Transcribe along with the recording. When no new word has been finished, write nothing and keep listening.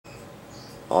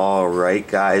Alright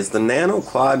guys, the nano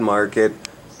quad market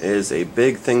is a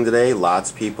big thing today.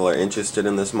 Lots of people are interested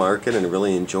in this market and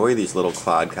really enjoy these little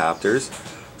quadcopters.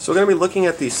 So we're going to be looking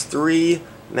at these three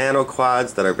nano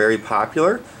quads that are very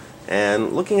popular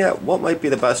and looking at what might be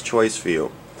the best choice for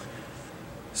you.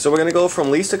 So we're going to go from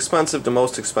least expensive to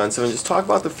most expensive and just talk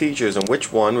about the features and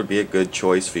which one would be a good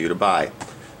choice for you to buy.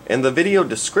 In the video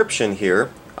description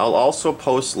here, I'll also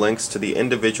post links to the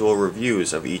individual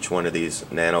reviews of each one of these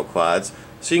nano quads,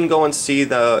 so you can go and see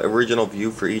the original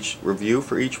review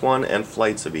for each one and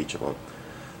flights of each of them.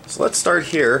 So let's start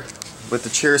here with the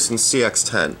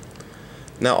CX-10.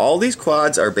 Now all these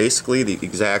quads are basically the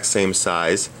exact same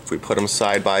size. If we put them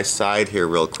side by side here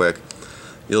real quick,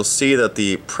 you'll see that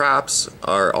the props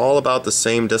are all about the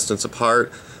same distance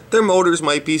apart. Their motors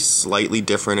might be slightly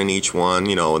different in each one,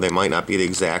 you know, they might not be the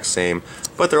exact same,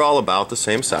 but they're all about the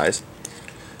same size.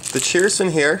 The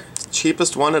CX-10 here,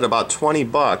 cheapest one at about 20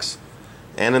 bucks,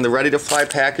 and in the ready to fly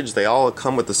package they all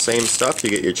come with the same stuff. You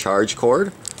get your charge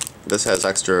cord. This has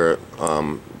extra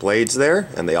blades there,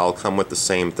 and they all come with the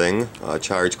same thing,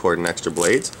 charge cord and extra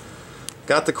blades.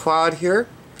 Got the quad here,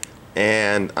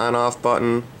 and on-off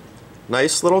button.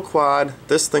 Nice little quad.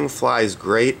 This thing flies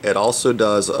great. It also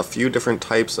does a few different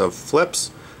types of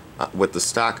flips with the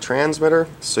stock transmitter.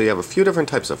 So you have a few different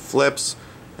types of flips,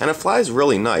 and it flies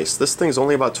really nice. This thing's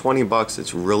only about 20 bucks.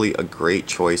 It's really a great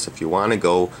choice if you want to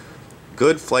go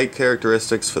good flight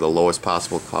characteristics for the lowest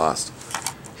possible cost.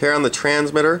 Here on the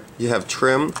transmitter, you have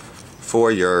trim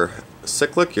for your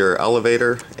cyclic, your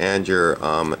elevator, and your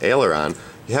aileron.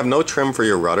 You have no trim for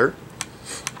your rudder.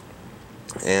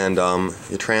 And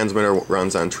your transmitter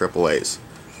runs on AAAs.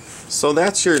 So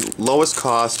that's your lowest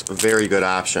cost, very good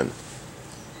option.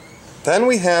 Then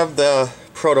we have the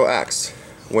ProtoX,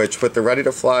 which with the ready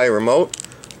to fly remote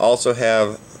also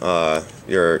have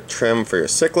your trim for your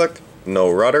cyclic,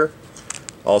 no rudder,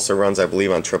 also runs I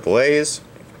believe on AAAs,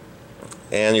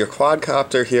 and your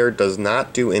quadcopter here does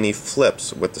not do any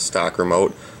flips with the stock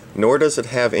remote, nor does it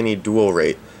have any dual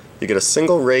rate. You get a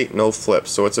single rate, no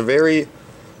flips, so it's a very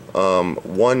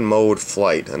one mode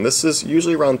flight, and this is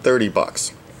usually around 30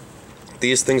 bucks.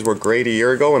 These things were great a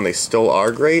year ago and they still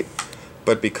are great,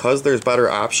 but because there's better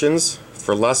options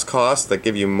for less cost that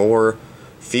give you more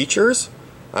features,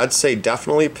 I'd say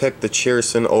definitely pick the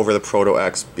CX-10 over the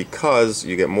ProtoX because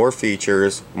you get more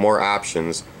features, more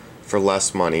options for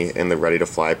less money in the ready to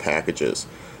fly packages.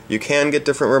 You can get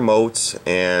different remotes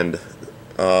and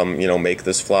you know, make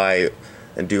this fly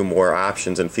and do more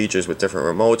options and features with different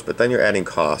remotes, but then you're adding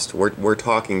cost. We're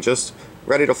talking just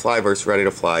ready to fly versus ready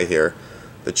to fly here.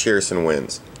 The CX-10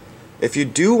 wins. If you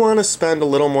do want to spend a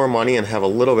little more money and have a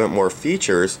little bit more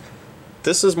features,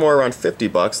 this is more around 50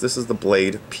 bucks. This is the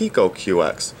Blade Pico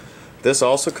QX. This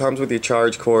also comes with your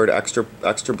charge cord,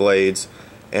 extra blades,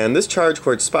 and this charge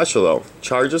cord's special though.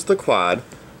 Charges the quad,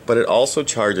 but it also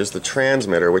charges the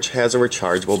transmitter, which has a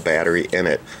rechargeable battery in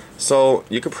it. So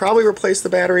you could probably replace the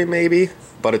battery maybe,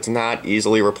 but it's not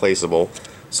easily replaceable.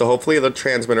 So hopefully the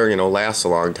transmitter, you know, lasts a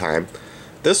long time.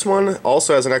 This one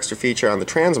also has an extra feature on the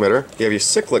transmitter. You have your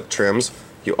cyclic trims.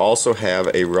 You also have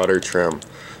a rudder trim.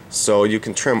 So you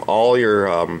can trim all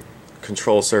your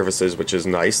control surfaces, which is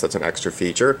nice. That's an extra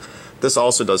feature. This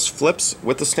also does flips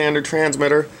with the standard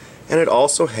transmitter, and it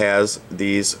also has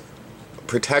these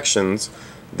protections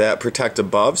that protect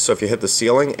above, so if you hit the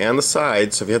ceiling, and the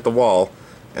sides, so if you hit the wall,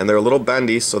 and they're a little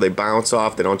bendy so they bounce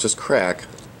off, they don't just crack.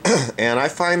 And I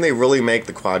find they really make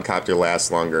the quadcopter last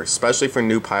longer, especially for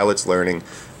new pilots learning.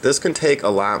 This can take a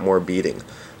lot more beating.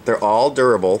 They're all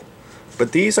durable,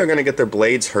 but these are going to get their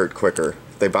blades hurt quicker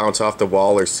if they bounce off the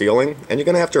wall or ceiling, and you're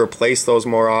going to have to replace those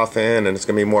more often, and it's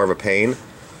going to be more of a pain.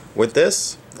 With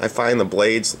this, I find the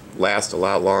blades last a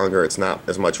lot longer. It's not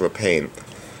as much of a pain.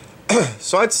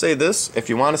 So I'd say this, if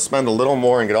you want to spend a little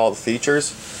more and get all the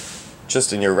features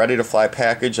just in your ready to fly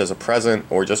package as a present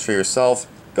or just for yourself,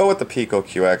 go with the Pico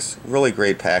QX. Really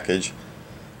great package.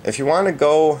 If you want to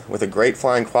go with a great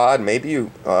flying quad, maybe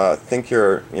you think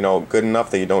you're good enough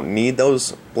that you don't need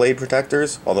those blade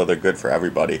protectors, although they're good for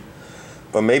everybody.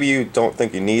 But maybe you don't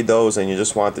think you need those and you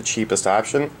just want the cheapest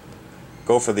option,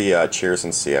 go for the CX-10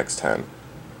 CX-10.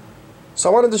 So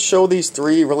I wanted to show these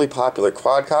three really popular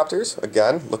quadcopters.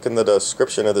 Again, look in the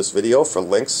description of this video for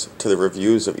links to the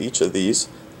reviews of each of these.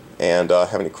 And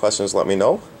have any questions, let me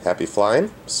know. Happy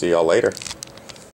flying. See y'all later.